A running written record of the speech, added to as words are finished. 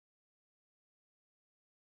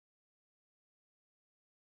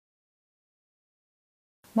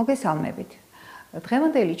მოგესალმებით.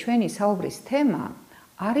 დღევანდელი ჩვენი საუბრის თემა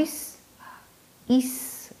არის ის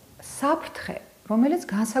საფრთხე, რომელიც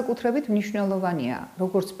განსაკუთრებით მნიშვნელოვანია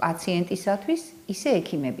როგორც პაციენტისათვის, ისე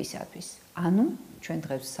ექიმებისათვის. ანუ ჩვენ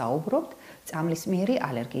დღეს საუბრობთ წამლისმიერი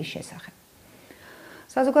ალერგიის შესახებ.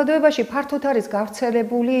 საზოგადოებაში ფართოდ არის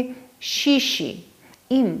გავრცელებული შიში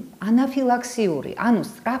იმ ანაფილაქსიური, ანუ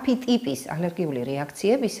სწრაფი ტიპის ალერგიული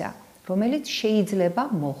რეაქციებისა, რომელიც შეიძლება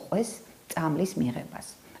მოჰყვეს წამლის მიღებას,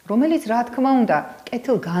 რომელიც რა თქმა უნდა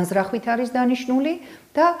კეთილგანზრახვით არის დანიშნული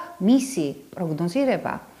და მისი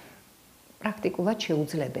პროგნოზირება პრაქტიკულად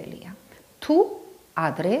შეუძლებელია. თუ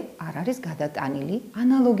ადრე არ არის გადატანილი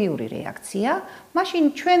ანალოგიური რეაქცია, მაშინ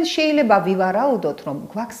ჩვენ შეიძლება ვივარაუდოთ, რომ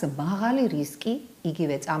გვაქვს მაღალი რისკი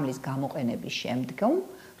იგივე წამლის გამოყენების შემდგომ,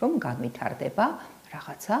 რომ განვითარდება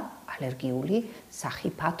რაღაცა ალერგიული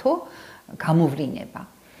სახიფათო გამოვლინება.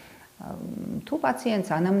 თუ პაციენტს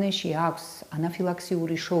ანამნეზში აქვს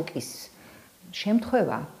ანაფილაქსიური შოკის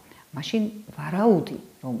შემთხვევა, მაშინ ვარაუდი,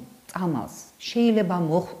 რომ წამალს შეიძლება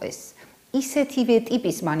მოჰყვეს ისეთივე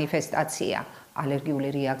ტიპის მანიფესტაცია ალერგიული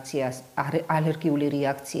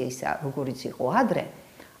რეაქციისა, როგორიც იყო ადრე,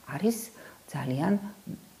 არის ძალიან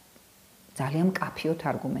მკაფიოდ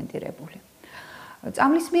არგუმენტირებული.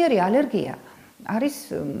 წამლისმიერი ალერგია არის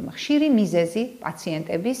ხშირი მიზეზი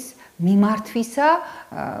პაციენტების მიმართვისა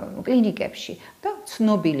კლინიკებში და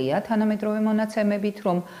ცნობილია თანამედროვე მონაცემებით,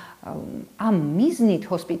 რომ ამ მიზნით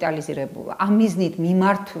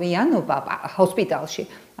მიმართვიანობა ჰოსპიტალში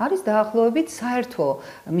არის დაახლოებით საერთო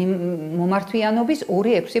მომართვიანობის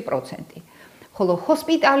 2-6%. ხოლო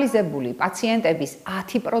ჰოსპიტალიზებული პაციენტების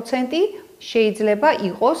 10% შეიძლება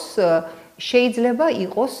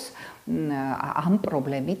იყოს ამ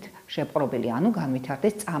პრობლემით შეპყრობილი, ანუ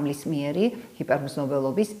განვითარდეს წამლისმიერი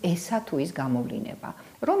ჰიპერმზნობელობის ესა თუ ის გამოვლინება,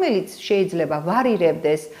 რომელიც შეიძლება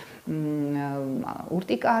ვარირებდეს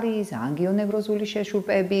ურტიკარიის, ანგიონევროზული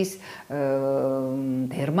შეშუპების,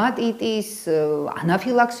 დერმატიტის,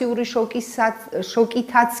 ანაფილაქსიური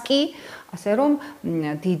შოკითაც კი, ასე რომ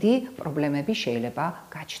დიდი პრობლემები შეიძლება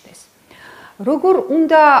გაჩნდეს. როგორ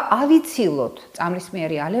უნდა ავიცილოთ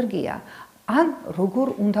წამლისმიერი ალერგია? ან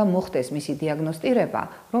როგორ უნდა მოხდეს მისი დიაგნოსტირება,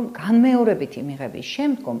 რომ განმეორებითი მიღების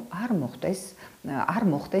შემდგომ არ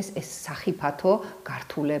მოხდეს ეს სახიფათო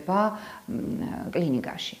გართულება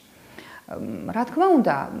კლინიკაში. რა თქმა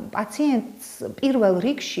უნდა, პაციენტს პირველ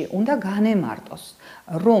რიგში უნდა განემარტოს,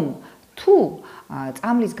 რომ თუ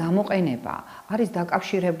წამლის გამოყენება არის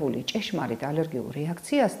დაკავშირებული ჭეშმარიტ ალერგიულ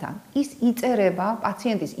რეაქციასთან, ის იწერება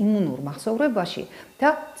პაციენტის იმუნურ მახსოვრებაში და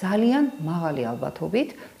ძალიან მაღალი ალბათობით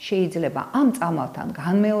შეიძლება ამ წამალთან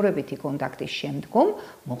განმეორებითი კონტაქტის შემდგომ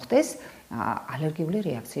მოხდეს ალერგიული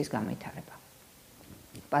რეაქციის განვითარება.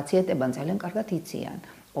 პაციენტებთან ძალიან კარგად იციან,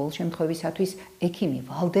 ყოველ შემთხვევისათვის ექიმი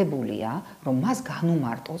ვალდებულია, რომ მას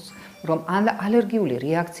განუმარტოს, რომ ალერგიული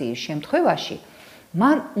რეაქციის შემთხვევაში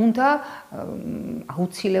მან უნდა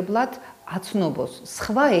აუცილებლად აცნობოს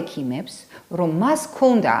სხვა ექიმებს, რომ მას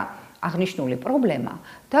ჰქონდა აღნიშნული პრობლემა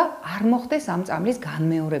და არ მოხდეს ამ წამლის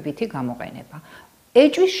განმეორებითი გამოყენება.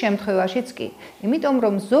 ეჭვის შემთხვევაშიც კი, იმიტომ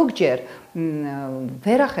რომ ზოგჯერ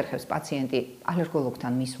ვერ ახერხებს პაციენტი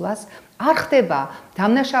ალერგოლოგთან მისვლას, არ ხდება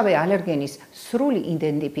დამნაშავე ალერგენის სრული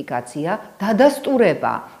იდენტიფიკაცია,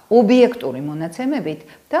 დადასტურება ობიექტური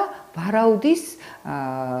მონაცემებით და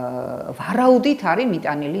ვარაუდით არის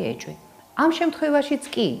მიტანილი ეჭვი. ამ შემთხვევაშიც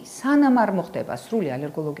კი, სანამ არ მოხდება სრული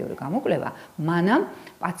ალერგოლოგიური გამოკვლევა, მანამ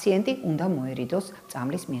პაციენტი უნდა მოერიდოს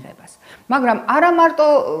წამლის მიღებას. მაგრამ არა მარტო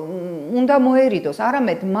უნდა მოერიდოს,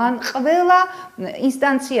 არამედ მან ყველა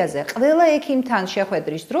ინსტანციაზე, ყველა ექიმთან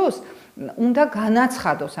შეხვედრის დროს უნდა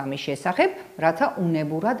განაცხადოს ამის შესახებ, რათა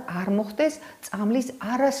უნებურად არ მოხდეს წამლის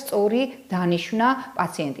არასწორი დანიშვნა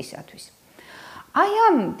პაციენტისათვის. აი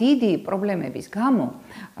ამ დიდი პრობლემების გამო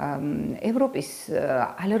ევროპის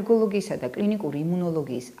ალერგოლოგიისა და კლინიკური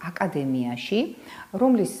იმუნოლოგიის აკადემიაში,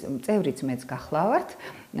 რომლის წევრიც მეც გახლავართ,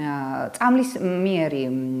 წამლისმიერი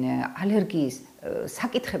ალერგიის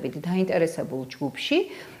საკითხებით დაინტერესებულ ჯგუფში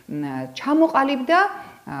ჩამოყალიბდა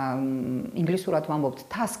ინგლისურად ვამბობთ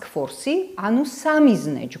task force, ანუ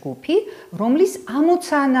სამიზნე ჯგუფი, რომლის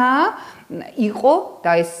ამოცანა იყო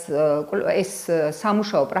და ეს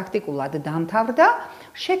სამუშაო პრაქტიკულად დამთავრდა,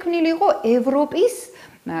 შექმნილი იყო ევროპის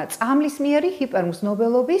წამლისმიერი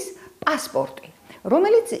ჰიპერმზნობელობის პასპორტი,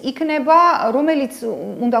 რომელიც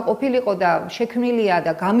უნდა ყოფილიყო და შექმნილია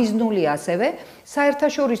და გამიზნულია ასევე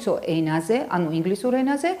საერთაშორისო ენაზე, ანუ ინგლისურ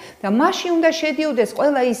ენაზე და მასში უნდა შედიოდეს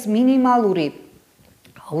ყველა ის მინიმალური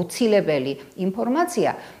აუცილებელი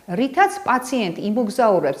ინფორმაცია, რითაც პაციენტი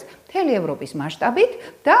იმოგზაურებს მთელი ევროპის მასშტაბით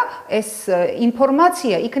და ეს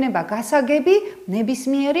ინფორმაცია იქნება გასაგები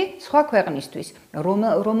ნებისმიერი სხვა ქვეყნისთვის,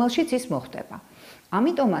 რომელშიც ის მოხდება.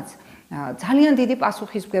 ამიტომაც ძალიან დიდი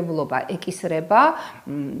პასუხისმგებლობა ეკისრება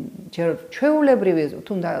ჩვეულებრივი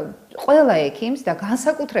თუნდა ყველა ექიმს და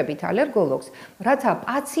განსაკუთრებით ალერგოლოგს, რათა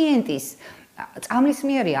პაციენტის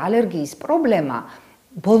წამლისმიერი ალერგიის პრობლემა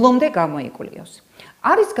ბოლომდე გამოიკლიოს.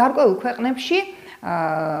 არის გარკვეულ ქვეყნებში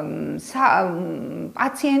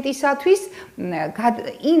პაციენტისათვის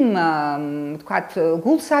იმ თქვათ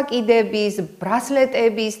გულსაკიდების,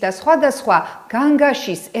 ბრასლეტების და სხვადასხვა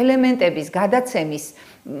განგაშის ელემენტების გადაცემის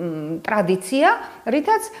ტრადიცია,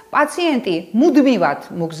 რითაც პაციენტი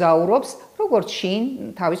მუდმივად მოგზაურობს როგორც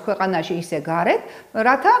შინ თავის ქვეყანაში ისე გარეთ,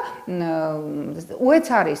 რათა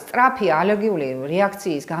უეცარი სწრაფი ალერგიული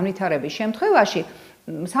რეაქციის განვითარების შემთხვევაში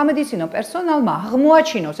სამედიცინო პერსონალმა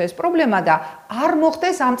აღმოაჩინოს ეს პრობლემა და არ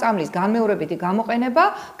მოხდეს ამ წამლის განმეორებითი გამოყენება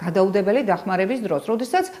გადაუდებელი დახმარების დროს,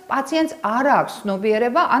 როდესაც პაციენტს არ აქვს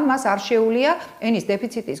ცნობიერება, ან მას არ შეუძლია ენის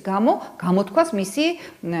დეფიციტის გამო გამოთქვას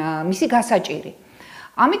მისი გასაჭირი.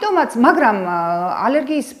 ამიტომაც, მაგრამ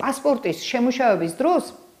ალერგიის პასპორტის შემუშავების დროს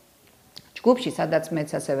ჯგუფში, სადაც მეც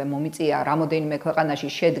ასევე მომიწია რამოდენიმე ქვეყანაში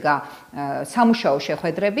შედგა სამუშაო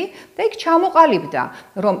შეხვედრები და იქ ჩამოყალიბდა,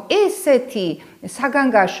 რომ ესეთი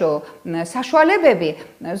საგანგაშო საშუალებები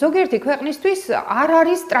ზოგიერთი ქვეყნისთვის არ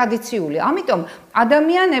არის ტრადიციული. ამიტომ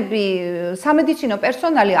ადამიანები, სამედიცინო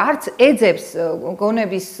პერსონალი არც ეძებს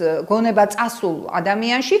გონება წასულ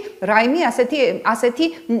ადამიანში რაიმე ასეთი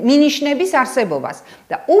მინიშნების არსებობას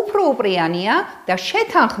და უფრო უპრიანია და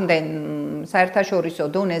შეთანხმდნენ საერთაშორისო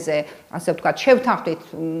დონეზე, ასე ვთქვათ, შევთანხმდით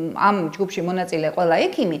ამ ჯგუფში მონაწილე ყველა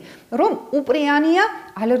ექიმი, რომ უპრიანია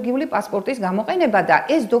ალერგიული პასპორტის გამოყენება და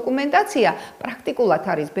ეს დოკუმენტაცია პრაქტიკულად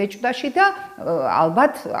არის ბეჭდაში და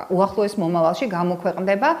ალბათ უახლოეს მომავალში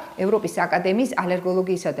გამოქვეყნდება ევროპის აკადემიის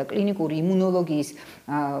ალერგოლოგიისა და კლინიკური იმუნოლოგიის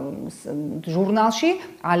ჟურნალში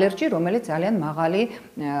ალერჯი, რომელიც ძალიან მაღალი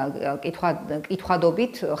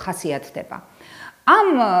კითხვადობით ხასიათდება. ამ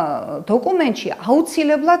დოკუმენტში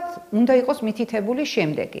აუცილებლად უნდა იყოს მითითებული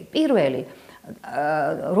შემდეგი. პირველი,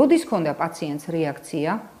 როდის ქონდა პაციენტს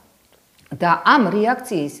რეაქცია და ამ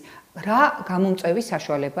რეაქციის რა გამომწვევი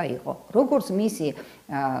საშუალება იყო. როგორც მისი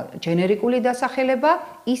ჯენერიკული დასახელება,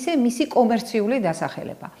 ისე მისი კომერციული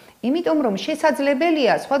დასახელება. იმიტომ რომ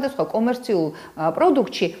შესაძლებელია სხვადასხვა კომერციულ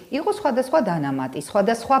პროდუქტში იყოს სხვადასხვა დანამატი,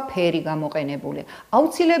 სხვადასხვა ფერი გამოყენებული.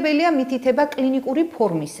 აუცილებელია მითითება კლინიკური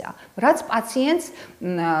ფორმისა, რაც პაციენტს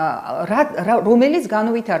რომელიც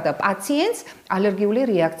განუვითარდა პაციენტს ალერგიული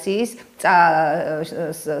რეაქციის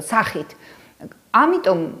სახით.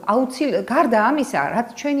 ამიტომ გარდა ამისა, რაც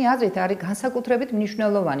ჩვენი აზრით არის განსაკუთრებით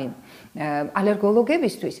მნიშვნელოვანი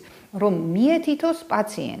ალერგოლოგებისთვის, რომ მიეთითოს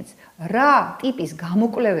პაციენტს რა ტიპის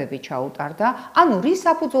გამოკვლევები ჩაუტარდა, ანუ რის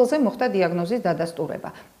საფუძველზე მოხდა დიაგნოზის დადასტურება.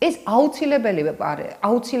 ეს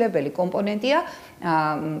აუცილებელი კომპონენტია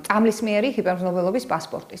წამლისმიერი ჰიპერმზნობელობის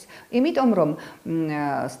პასპორტის. იმიტომ რომ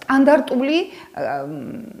სტანდარტული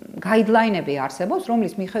გაიდლაინები არსებობს,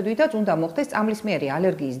 რომლის მიხედვითაც უნდა მოხდეს წამლისმიერი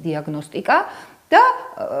ალერგიის დიაგნოსტიკა და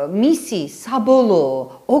მისი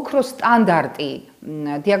საბოლოო ოქროს სტანდარტი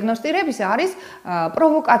დიაგნოსტირების არის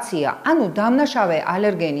პროვოკაცია, ანუ დამნაშავე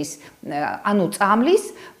ალერგენის, ანუ წამლის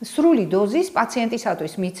სრული დოზის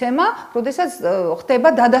პაციენტისათვის მიცემა, როდესაც ხდება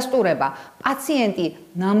დადასტურება. პაციენტი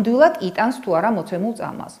ნამდვილად იტანს თუ არა მოცემულ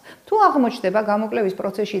წამალს. თუ აღმოჩნდება გამოკვლევის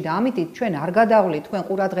პროცესში და ამით ჩვენ არ გადავღლით თქვენ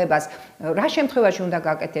ყურადღებას, რა შემთხვევაში უნდა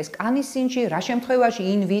გაკეთდეს კანის სინჯი, რა შემთხვევაში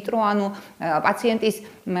in vitro, ანუ პაციენტის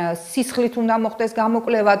სისხლით უნდა მოხდეს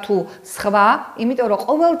გამოკვლევა თუ სხვა, იმიტომ რომ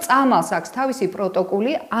ყოველ წამალს აქვს თავისი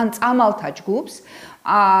პროტოკოლი ან წამალთა ჯგუფს,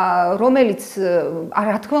 რომელიც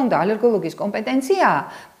რა თქმა უნდა ალერგოლოგის კომპეტენციაა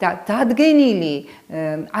და დადგენილი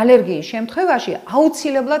ალერგიის შემთხვევაში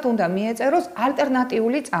აუცილებლად უნდა მიეწეროს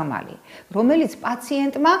ალტერნატიული წამალი, რომელიც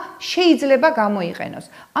პაციენტმა შეიძლება გამოიყენოს.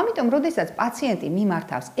 ამიტომ, როდესაც პაციენტი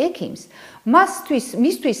მიმართავს ექიმს,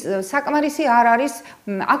 მისთვის საკმარისი არ არის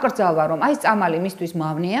აკრძალვა, რომ აი ეს წამალი მისთვის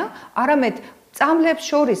მავნეა, არამედ წამლებს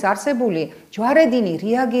შორის არსებული ჯვარედინი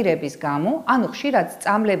რეაგირების გამო, ანუ ხშირად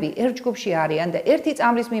წამლები ერთ ჯგუფში არიან და ერთი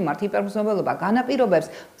წამლის მიმართ ჰიპერმზნობელობა განაპირობებს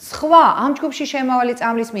სხვა ამ ჯგუფში შემავალი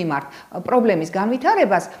წამლის მიმართ პრობლემის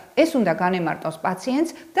განვითარებას, ეს უნდა განემარტოს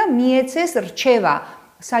პაციენტს და მიეცეს რჩევა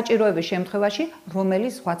საჭიროების შემთხვევაში, რომელი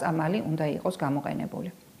სხვა წამალი უნდა იყოს გამოყენებული.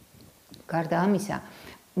 გარდა ამისა,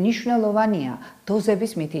 მნიშვნელოვანია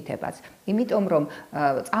დოზების მითითებაც, იმიტომ რომ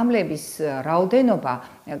წამლების რაოდენობა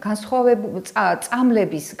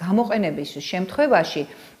წამლების გამოყენების შემთხვევაში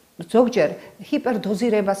ზოგჯერ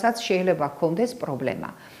ჰიპერდოზირებასაც შეიძლება ჰქონდეს პრობლემა.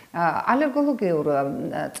 ალერგოლოგიურ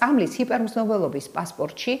წამლის ჰიპერმზნობელობის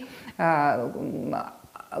პასპორტში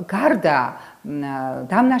გარდა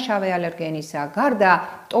დამნაშავე ალერგენისა, გარდა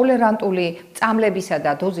ტოლერანტული წამლებისა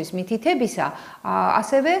და დოზის მითითებისა,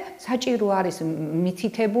 ასევე საჭირო არის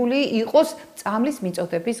მითითებული იყოს წამლის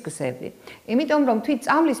მიწოდების გზები. იმიტომ რომ თვით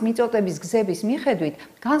წამლის მიწოდების გზების მიხედვით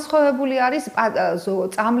განსხვავებული არის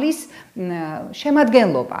წამლის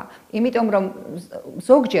შემადგენლობა. იმიტომ რომ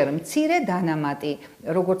ზოგჯერ მცირე დანამატი,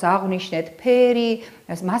 როგორც აღვნიშნეთ, ფერი,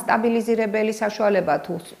 მასტაბილიზირებელი საშუალება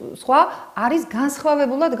თუ სხვა არის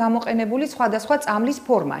განსხვავებულად გამოყენებული სხვადასხვა წამლის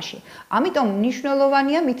ფორმაში. ამიტომ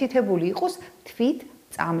მნიშვნელოვანია მითითებული იყოს თვით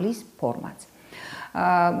წამლის ფორმაც.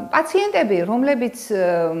 პაციენტები, რომლებიც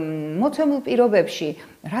მოცემულ პირობებში,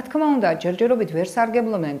 რა თქმა უნდა, ჯერჯერობით ვერ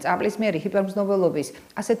სარგებლობენ წამლისმიერი ჰიპერმზნობელობის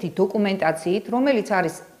ასეთი დოკუმენტაციით, რომელიც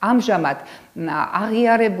არის ამჟამად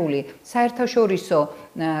აღიარებული საერთაშორისო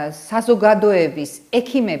საზოგადოების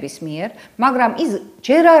ექიმების მიერ, მაგრამ ის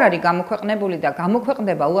ჯერ არ არის გამოქვეყნებული და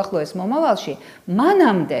გამოქვეყნდება უახლოეს მომავალში,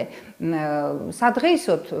 მანამდე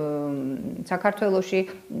სადღეისოდ საქართველოში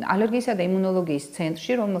ალერგიისა და იმუნოლოგიის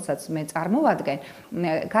ცენტრში, რომელსაც მე წარმოვადგენ,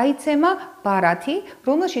 გაიცემა ბარათი,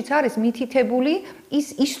 რომელშიც არის მითითებული ის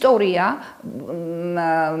ისტორია,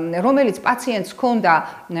 რომელიც პაციენტს ჰქონდა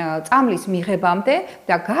წამლის მიღებამდე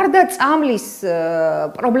და გარდა წამლის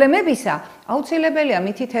პრობლემებისა, აუცილებელია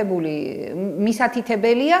მითითებული,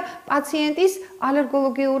 მისათითებელია პაციენტის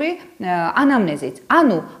ალერგოლოგიური ანამნეზიც.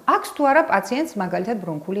 ანუ აქვს თუ არა პაციენტს მაგალითად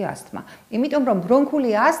ბრონქული ასთმა. იმიტომ რომ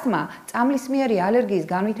ბრონქული ასთმა წამლისმიერი ალერგიის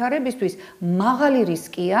განვითარებისთვის მაღალი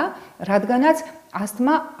რისკია, რადგანაც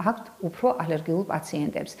ასთმა აქვთ უფრო ალერგიულ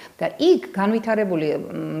პაციენტებს და იქ განვითარებული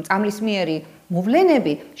წამლისმიერი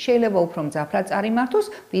მოვლენები შეიძლება უფრო მძაფრად წარიმართოს,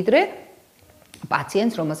 ვიდრე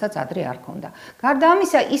პაციენტს, რომელსაც ადრე არ ჰქონდა. გარდა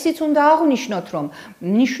ამისა, ისიც უნდა აღვნიშნოთ, რომ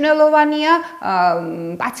მნიშვნელოვანია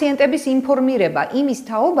პაციენტების ინფორმირება იმის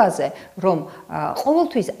თაობაზე, რომ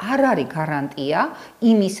ყოველთვის არ არის გარანტია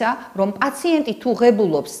იმისა, რომ პაციენტი თუ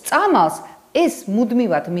ღებულობს წამალს, ეს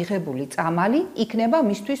მუდმივად მიღებული წამალი იქნება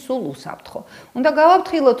მისთვის სულ უსაფრთხო. უნდა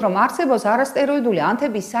გავაფრთხილოთ, რომ არსებობს არასტეროიდული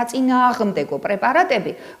ანთების საწინააღმდეგო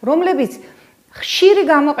პრეპარატები, რომლებიც ხშირი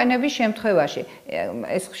გამოყენების შემთხვევაში,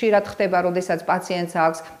 ეს ხშირად ხდება, როდესაც პაციენტს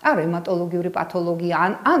აქვს რევმატოლოგიური პათოლოგია,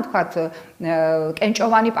 ან თქვათ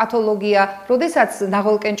კენჭოვანი პათოლოგია, როდესაც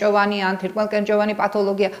ნაღველკენჭოვანი ან თირკმელკენჭოვანი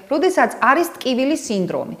პათოლოგია, როდესაც არის ტკივილის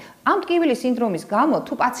სინდრომი. ამ ტკივილის სინდრომის გამო,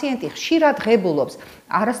 თუ პაციენტი ხშირად ღებულობს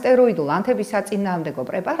არასტეროიდულ ანთების საწინააღმდეგო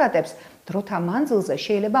პრეპარატებს, დროთა მანძილზე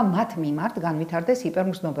შეიძლება მათ მიმართ განვითარდეს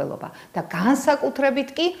ჰიპერმზნობელობა და განსაკუთრებით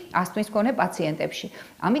კი ასთმის მქონე პაციენტებში.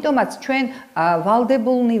 ამიტომაც ჩვენ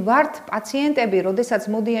ვალდებულნი ვართ პაციენტები, როდესაც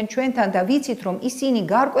მოდიან ჩვენთან და ვიცით, რომ ისინი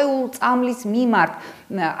გარკვეულ წამლის მიმართ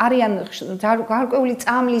არიან, გარკვეული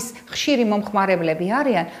წამლის ხშირი მომხმარებლები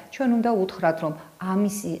არიან, ჩვენ უნდა უთხრათ, რომ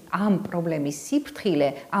ამ პრობლემის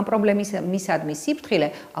სიფრთხილე, ამ პრობლემისადმი სიფრთხილე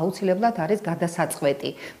აუცილებლად არის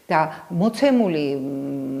გადასაწყვეტი და მოცემული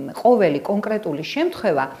ყოველი კონკრეტული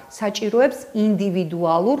შემთხვევა საჭიროებს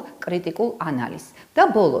ინდივიდუალურ კრიტიკულ ანალიზს. და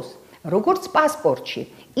ბოლოს, როგორც პასპორტში,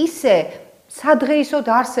 ისე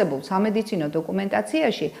სადღეისოდ არსებულ სამედიცინო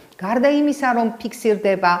დოკუმენტაციაში, გარდა იმისა, რომ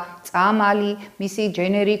ფიქსირდება წამალი, მისი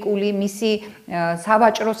ჯენერიკული, მისი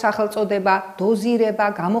სავაჭრო სახელწოდება, დოზირება,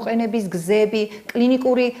 გამოყენების გზები,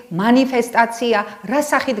 კლინიკური მანიფესტაცია, რა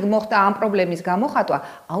სახით მოხდა ამ პრობლემის გამოხატვა,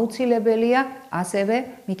 აუცილებელია ასევე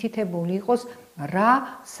მითითებული იყოს რა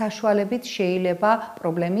საშუალებით შეიძლება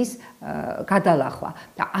პრობლემის გადალახვა.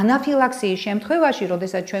 და ანაფილაქსიის შემთხვევაში,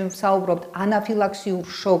 როდესაც ჩვენ ვსაუბრობთ ანაფილაქსიურ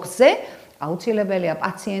შოკზე, აუცილებელია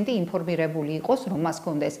პაციენტი ინფორმირებული იყოს, რომ მას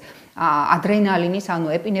ჰქონდეს ადრენალინის, ანუ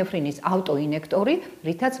ეპინეფრინის ავტოინექტორი,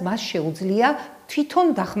 რითაც მას შეუძლია თვითონ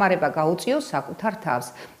დახმარება გაუწიოს საკუთარ თავს.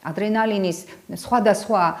 ადრენალინის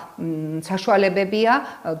სხვადასხვა საშუალებებია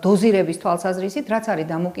დოზირების თვალსაზრისით, რაც არის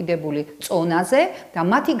დამოკიდებული წონაზე და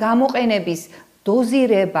მათი გამოყენების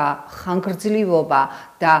დოზირება, ხანგრძლივობა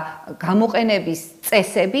და გამოყენების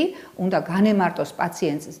წესები უნდა განემარტოს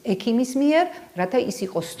პაციენტს ექიმის მიერ, რათა ის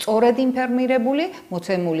იყოს სწორედ ინფორმირებული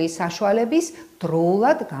მოცემული საშუალების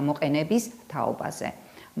დროულად გამოყენების თაობაზე.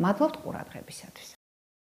 მადლობთ ყურადღებისათვის.